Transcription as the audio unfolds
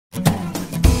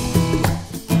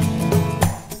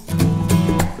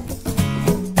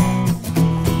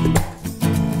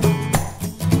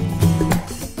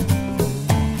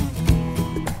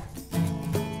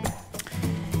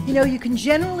know, you can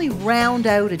generally round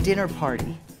out a dinner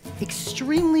party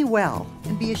extremely well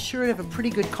and be assured of a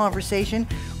pretty good conversation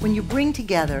when you bring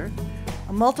together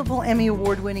a multiple Emmy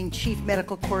Award-winning chief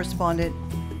medical correspondent,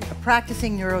 a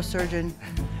practicing neurosurgeon,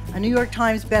 a New York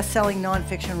Times best-selling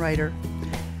nonfiction writer,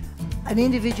 an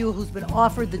individual who's been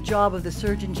offered the job of the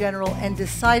Surgeon General and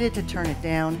decided to turn it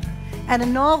down, and a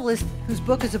novelist whose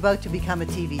book is about to become a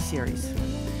TV series.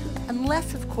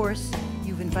 Unless, of course,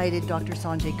 you've invited Dr.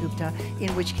 Sanjay Gupta,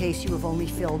 in which case you have only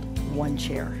filled one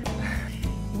chair.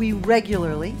 We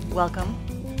regularly welcome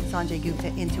Sanjay Gupta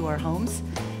into our homes,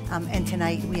 and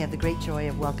tonight we have the great joy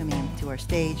of welcoming him to our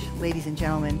stage. Ladies and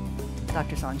gentlemen,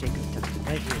 Dr. Sanjay Gupta.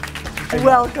 Thank you.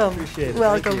 Welcome. Appreciate it.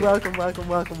 Welcome, welcome, welcome,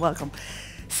 welcome, welcome.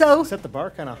 So, set the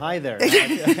bar kind of high there.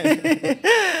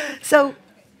 So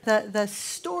the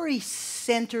story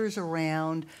centers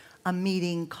around a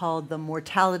meeting called the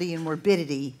Mortality and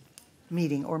Morbidity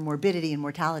meeting, or Morbidity and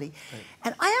Mortality. Right.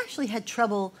 And I actually had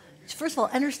trouble, first of all,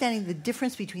 understanding the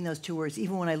difference between those two words,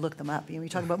 even when I looked them up. You know, we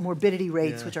talk about morbidity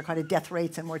rates, which are kind of death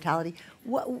rates, and mortality.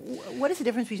 What is the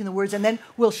difference between the words? And then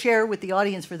we'll share with the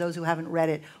audience, for those who haven't read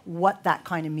it, what that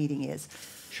kind of meeting is.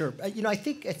 Sure. You know, I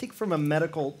think from a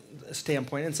medical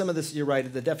standpoint, and some of this, you're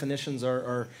right, the definitions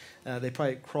are they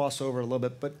probably cross over a little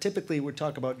bit, but typically we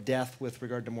talk about death with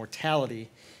regard to mortality,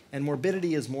 and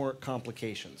morbidity is more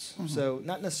complications. Mm-hmm. So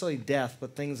not necessarily death,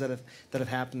 but things that have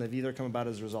happened that have either come about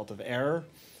as a result of error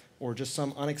or just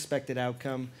some unexpected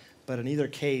outcome. But in either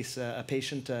case, a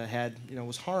patient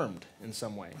was harmed in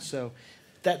some way. So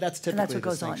that's typically and that's what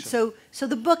goes on. So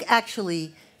the book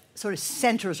actually sort of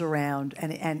centers around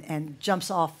and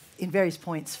jumps off in various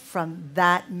points from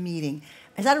that meeting.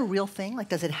 Is that a real thing? Like,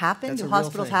 does it happen? Do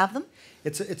hospitals have them?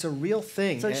 It's a real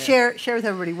thing. So share with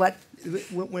everybody what.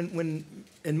 When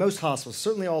in most hospitals,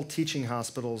 certainly all teaching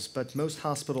hospitals, but most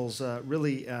hospitals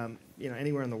really,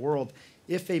 anywhere in the world,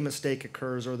 if a mistake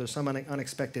occurs or there's some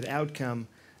unexpected outcome,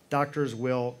 doctors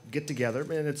will get together,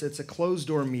 and it's a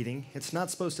closed-door meeting. It's not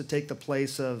supposed to take the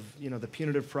place of the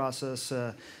punitive process,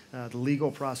 the legal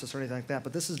process, or anything like that.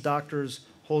 But this is doctors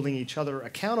holding each other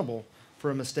accountable for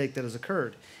a mistake that has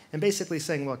occurred, and basically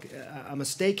saying, look, a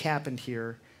mistake happened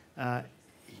here.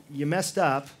 You messed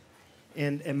up,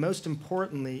 and most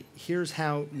importantly, here's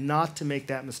how not to make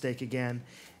that mistake again.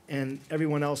 And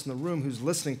everyone else in the room who's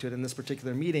listening to it in this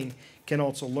particular meeting can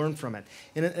also learn from it.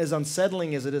 And as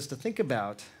unsettling as it is to think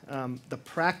about, the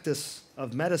practice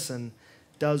of medicine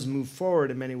does move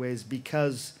forward in many ways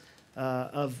because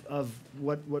of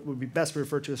what would be best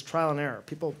referred to as trial and error.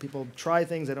 People try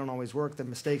things, they don't always work, the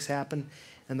mistakes happen,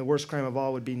 and the worst crime of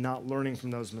all would be not learning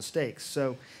from those mistakes.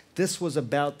 So this was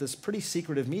about this pretty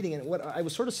secretive meeting, and what I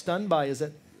was sort of stunned by is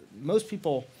that most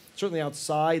people, certainly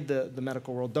outside the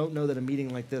medical world, don't know that a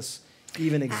meeting like this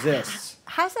even exists.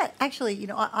 How's that? Actually,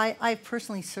 I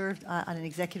personally served on an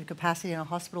executive capacity in a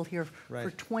hospital here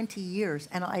for 20 years,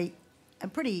 and I'm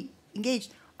pretty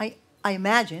engaged. I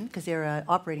imagine, because they're an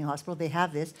operating hospital, they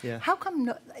have this. Yeah. How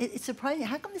come, it's surprising,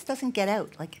 how come this doesn't get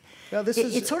out? Like, well,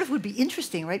 it sort of would be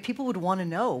interesting, right? People would want to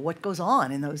know what goes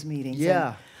on in those meetings.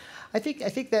 Yeah. I think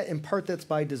that in part that's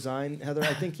by design, Heather.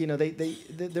 I think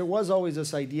there was always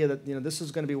this idea that this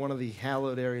is going to be one of the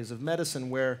hallowed areas of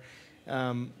medicine where we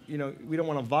don't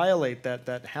want to violate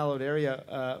that hallowed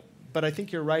area. But I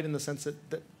think you're right in the sense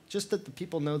that just that the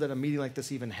people know that a meeting like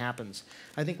this even happens.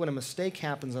 I think when a mistake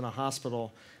happens in a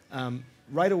hospital,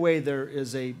 right away there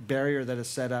is a barrier that is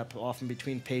set up, often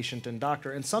between patient and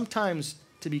doctor, and sometimes,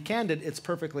 to be candid, it's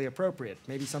perfectly appropriate.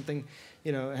 Maybe something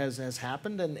has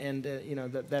happened, and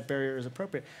that barrier is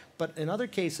appropriate. But in other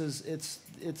cases,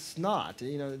 it's not.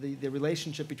 The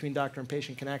relationship between doctor and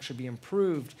patient can actually be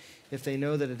improved if they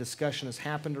know that a discussion has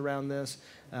happened around this.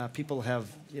 People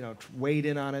have weighed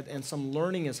in on it, and some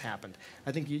learning has happened.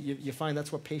 I think you find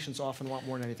that's what patients often want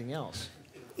more than anything else.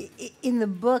 In the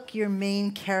book, your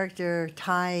main character,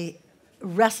 Ty,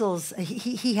 wrestles.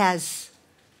 He has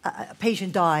a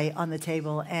patient die on the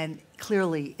table, and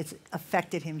clearly it's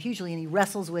affected him hugely, and he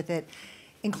wrestles with it,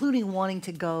 including wanting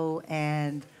to go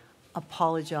and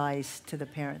apologize to the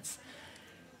parents.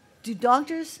 Do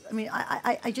doctors, I mean,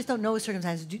 I just don't know the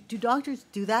circumstances, do doctors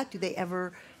do that? Do they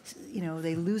ever,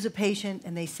 they lose a patient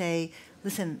and they say,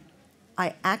 listen,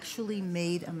 I actually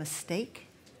made a mistake?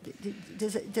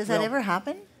 Does that ever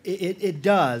happen? It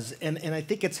does, and I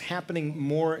think it's happening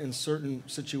more in certain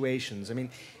situations. I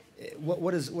mean,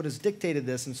 what has dictated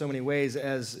this in so many ways,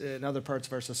 as in other parts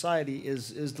of our society,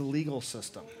 is the legal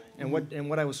system. And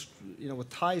what I was, with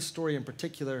Ty's story in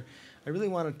particular, I really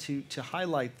wanted to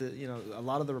highlight a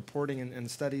lot of the reporting and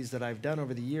studies that I've done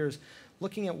over the years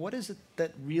looking at what is it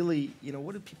that really,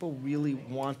 what do people really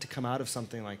want to come out of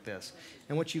something like this?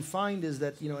 And what you find is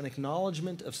that, an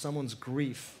acknowledgement of someone's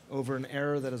grief over an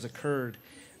error that has occurred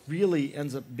really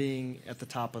ends up being at the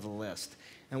top of the list.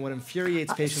 And what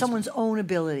infuriates patients... Someone's own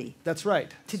ability. That's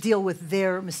right. To deal with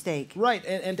their mistake. Right,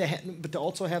 but to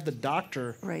also have the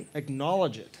doctor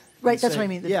acknowledge it. Right, that's what I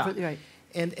mean. Yeah. Right.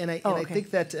 And I think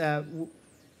that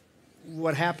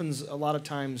what happens a lot of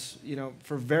times,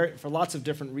 for lots of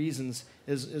different reasons,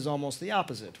 is almost the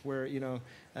opposite, where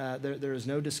there is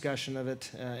no discussion of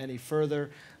it any further.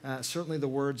 Certainly, the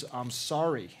words "I'm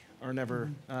sorry" are never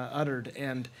uttered,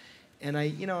 and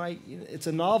it's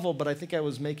a novel, but I think I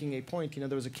was making a point.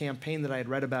 There was a campaign that I had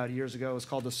read about years ago. It was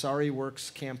called the Sorry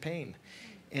Works campaign,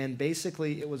 and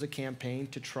basically, it was a campaign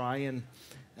to try and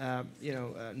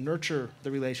nurture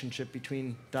the relationship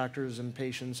between doctors and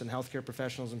patients and healthcare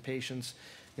professionals and patients,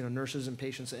 nurses and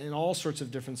patients in all sorts of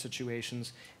different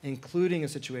situations, including a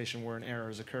situation where an error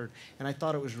has occurred. And I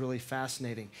thought it was really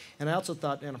fascinating. And I also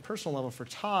thought, on a personal level for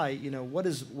Ty, what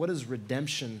does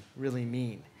redemption really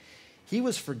mean? He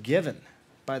was forgiven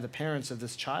by the parents of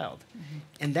this child.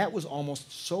 And that was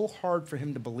almost so hard for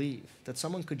him to believe, that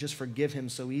someone could just forgive him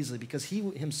so easily, because he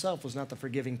himself was not the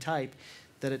forgiving type,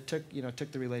 that it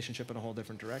took the relationship in a whole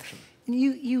different direction. And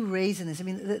you raise in this. I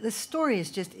mean, the story is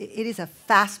just, it is a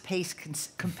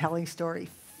fast-paced, compelling story.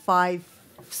 5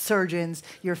 surgeons,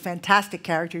 your fantastic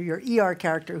character, your ER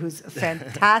character, who's a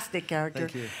fantastic character.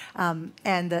 Thank you.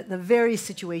 And the various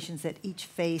situations that each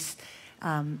faces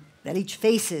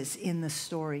in the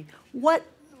story. What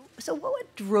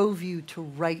drove you to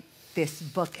write this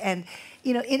book? And,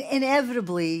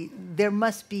 inevitably, there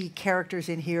must be characters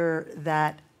in here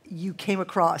that you came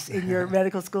across in your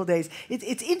medical school days.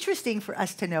 It's interesting for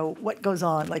us to know what goes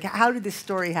on. Like, how did this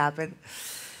story happen?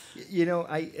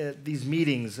 These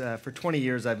meetings, for 20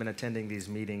 years I've been attending these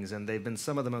meetings, and they've been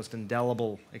some of the most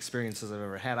indelible experiences I've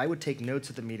ever had. I would take notes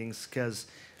at the meetings because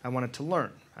I wanted to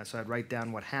learn. So I'd write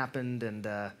down what happened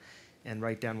and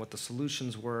write down what the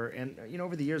solutions were. And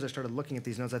over the years I started looking at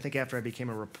these notes. I think after I became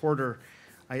a reporter,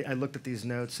 I looked at these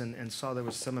notes and saw there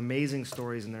was some amazing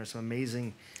stories in there, some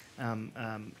amazing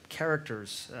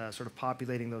characters sort of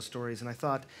populating those stories. And I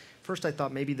thought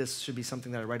maybe this should be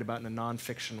something that I write about in a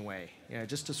nonfiction way,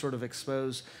 just to sort of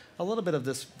expose a little bit of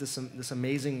this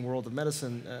amazing world of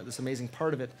medicine, this amazing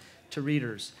part of it, to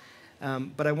readers.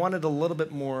 But I wanted a little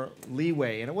bit more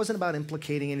leeway, and it wasn't about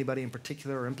implicating anybody in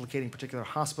particular or implicating particular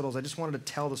hospitals. I just wanted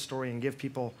to tell the story and give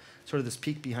people sort of this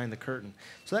peek behind the curtain.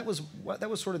 So that was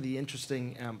sort of the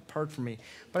interesting part for me.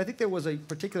 But I think there was a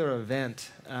particular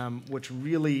event which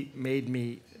really made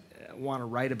me want to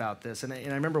write about this. And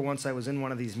I remember once I was in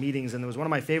one of these meetings, and there was one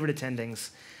of my favorite attendings.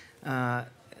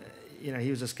 He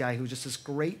was this guy who was just this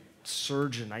great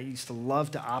surgeon. I used to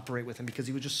love to operate with him because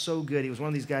he was just so good. He was one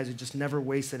of these guys who just never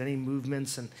wasted any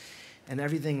movements, and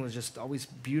everything was just always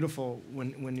beautiful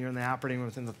when you're in the operating room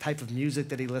with him. The type of music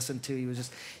that he listened to, he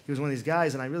was one of these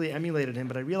guys, and I really emulated him,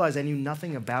 but I realized I knew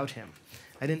nothing about him.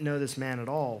 I didn't know this man at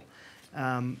all.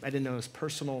 I didn't know his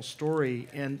personal story,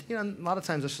 and a lot of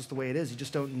times that's just the way it is. You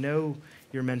just don't know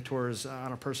your mentors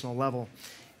on a personal level.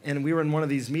 And we were in one of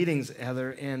these meetings,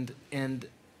 Heather, and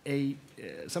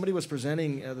somebody was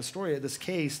presenting the story of this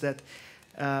case that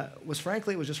was,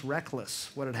 frankly, it was just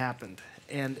reckless what had happened,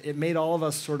 and it made all of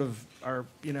us sort of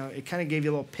it kind of gave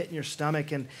you a little pit in your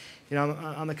stomach. And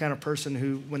I'm the kind of person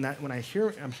who, when I'm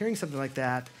hearing something like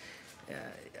that,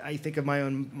 I think of my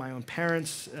own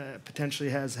parents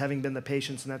potentially as having been the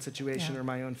patients in that situation, or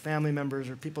my own family members,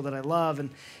 or people that I love,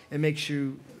 and it makes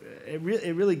you, it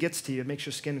really gets to you. It makes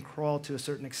your skin crawl to a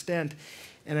certain extent.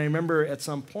 And I remember at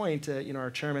some point,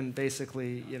 our chairman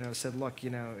basically, said, "Look,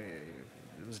 it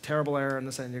was a terrible error, and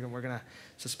we're going to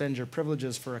suspend your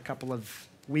privileges for a couple of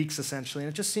weeks, essentially."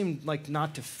 And it just seemed like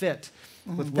not to fit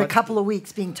with the couple of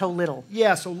weeks being so little.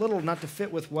 Yeah, so little, not to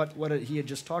fit with what he had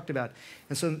just talked about.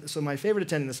 And so my favorite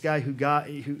attendant, this guy who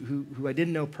I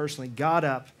didn't know personally, got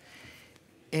up,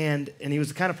 and he was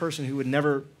the kind of person who would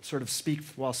never sort of speak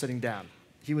while sitting down.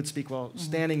 He would speak while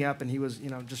standing up, and he was,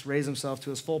 just raise himself to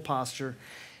his full posture.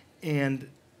 And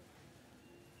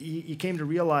he came to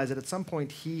realize that at some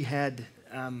point he had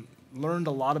learned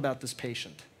a lot about this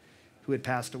patient who had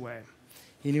passed away.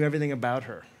 He knew everything about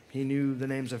her. He knew the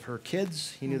names of her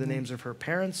kids. He knew the names of her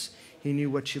parents. He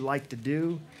knew what she liked to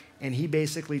do. And he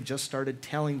basically just started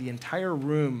telling the entire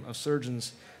room of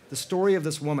surgeons the story of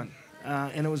this woman.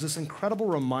 And it was this incredible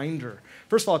reminder.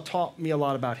 First of all, it taught me a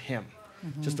lot about him.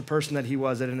 Just the person that he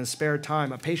was, that in his spare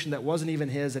time, a patient that wasn't even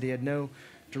his, that he had no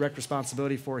direct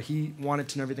responsibility for, he wanted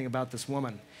to know everything about this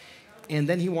woman. And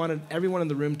then he wanted everyone in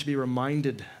the room to be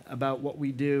reminded about what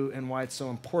we do and why it's so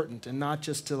important, and not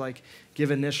just to like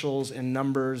give initials and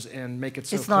numbers and make it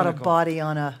so It's not clinical. a body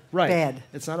on a bed.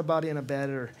 It's not a body on a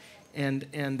bed,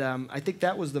 and I think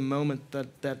that was the moment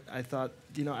that I thought,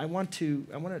 you know, I want to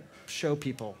show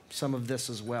people some of this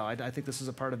as well. I think this is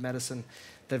a part of medicine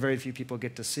that very few people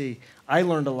get to see. I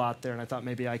learned a lot there, and I thought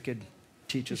maybe I could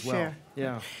teach as well. Share.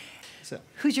 Yeah. So.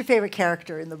 Who's your favorite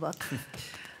character in the book?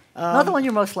 Not the one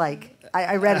you're most like.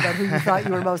 I read about who you thought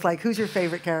you were most like. Who's your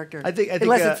favorite character? I think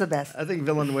unless it's the best. I think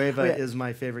Villanueva Yeah. is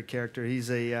my favorite character. He's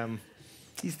the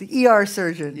ER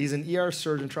surgeon. He's an ER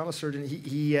surgeon, trauma surgeon.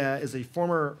 He is a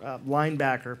former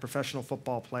linebacker, professional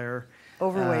football player.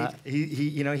 Overweight.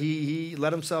 He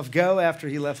let himself go after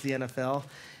he left the NFL,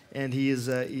 and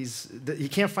he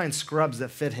can't find scrubs that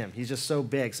fit him. He's just so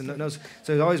big. So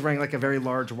he's always wearing like a very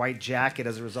large white jacket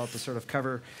as a result to sort of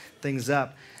cover things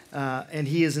up. And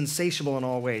he is insatiable in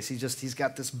all ways. He's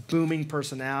got this booming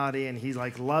personality, and he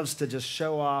like loves to just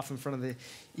show off in front of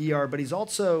the ER. But he's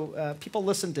also people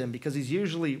listen to him because he's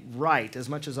usually right, as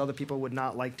much as other people would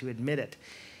not like to admit it.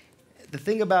 The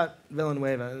thing about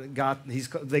Villanueva,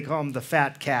 they call him the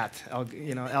fat cat, El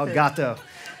Gato,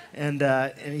 and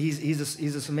he's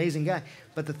this amazing guy.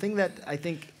 But the thing that I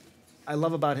think I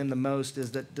love about him the most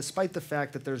is that despite the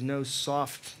fact that there's no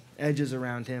soft edges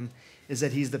around him, is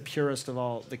that he's the purest of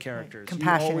all the characters.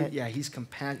 Compassionate. He's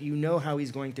compassionate. You know how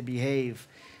he's going to behave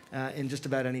in just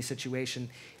about any situation.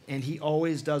 And he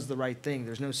always does the right thing.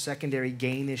 There's no secondary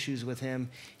gain issues with him.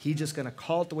 He's just going to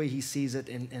call it the way he sees it,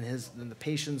 and the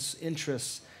patient's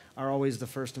interests are always the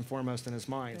first and foremost in his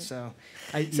mind. So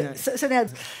now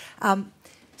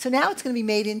it's going to be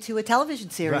made into a television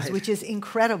series, which is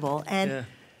incredible. And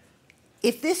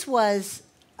if this was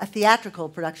a theatrical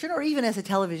production, or even as a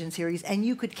television series, and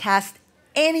you could cast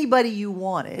anybody you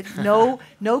wanted,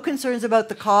 no concerns about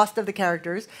the cost of the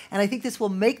characters, and I think this will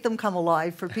make them come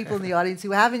alive for people in the audience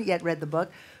who haven't yet read the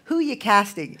book. Who are you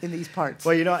casting in these parts?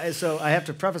 Well, so I have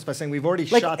to preface by saying we've already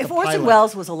shot the pilot. If Orson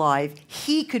Welles was alive,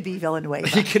 he could be Villanueva.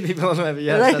 He could be Villanueva,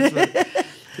 yes, that's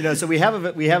right. So we have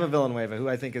a Villanueva who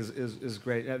I think is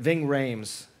great. Ving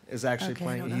Rhames is actually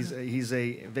playing.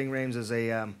 Ving Rhames is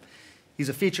he's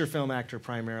a feature film actor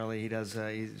primarily. He does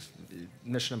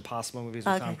Mission Impossible movies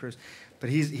with Tom Cruise. But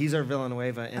he's our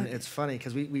Villanueva, and it's funny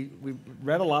because we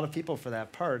read a lot of people for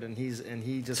that part, and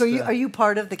he just. So are you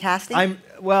part of the casting?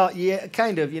 Yeah,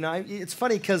 kind of. It's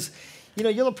funny because,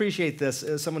 you'll appreciate this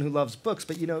as someone who loves books,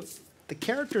 but the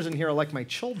characters in here are like my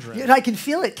children. I can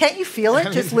feel it. Can't you feel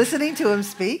it just listening to him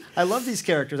speak? I love these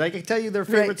characters. I can tell you their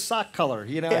favorite sock color.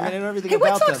 I know everything about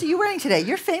them. What socks are you wearing today?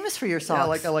 You're famous for your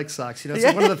socks. Yeah, I like socks.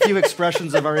 It's one of the few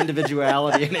expressions of our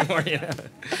individuality anymore.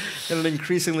 In an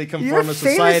increasingly conformist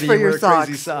society, you wear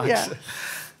crazy socks.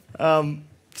 Yeah.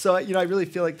 So I really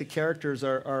feel like the characters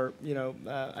are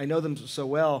I know them so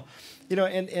well.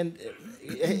 And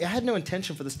I had no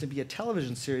intention for this to be a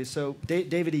television series. So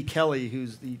David E. Kelly,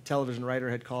 who's the television writer,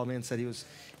 had called me and said he was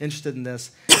interested in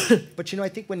this. But I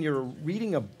think when you're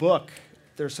reading a book,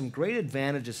 there's some great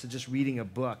advantages to just reading a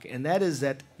book, and that is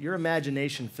that your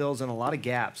imagination fills in a lot of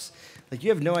gaps. Like you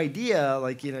have no idea,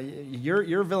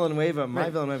 your Villanueva, my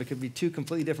Villanueva could be two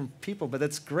completely different people, but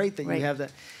that's great that you have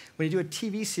that. When you do a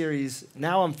TV series,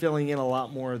 now I'm filling in a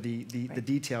lot more of the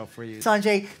detail for you.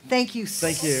 Sanjay, thank you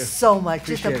so much.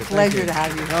 Appreciate just a pleasure to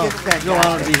have you. It's an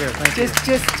honor to be here. Thank you.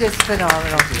 Just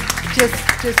phenomenal.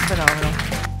 Just phenomenal.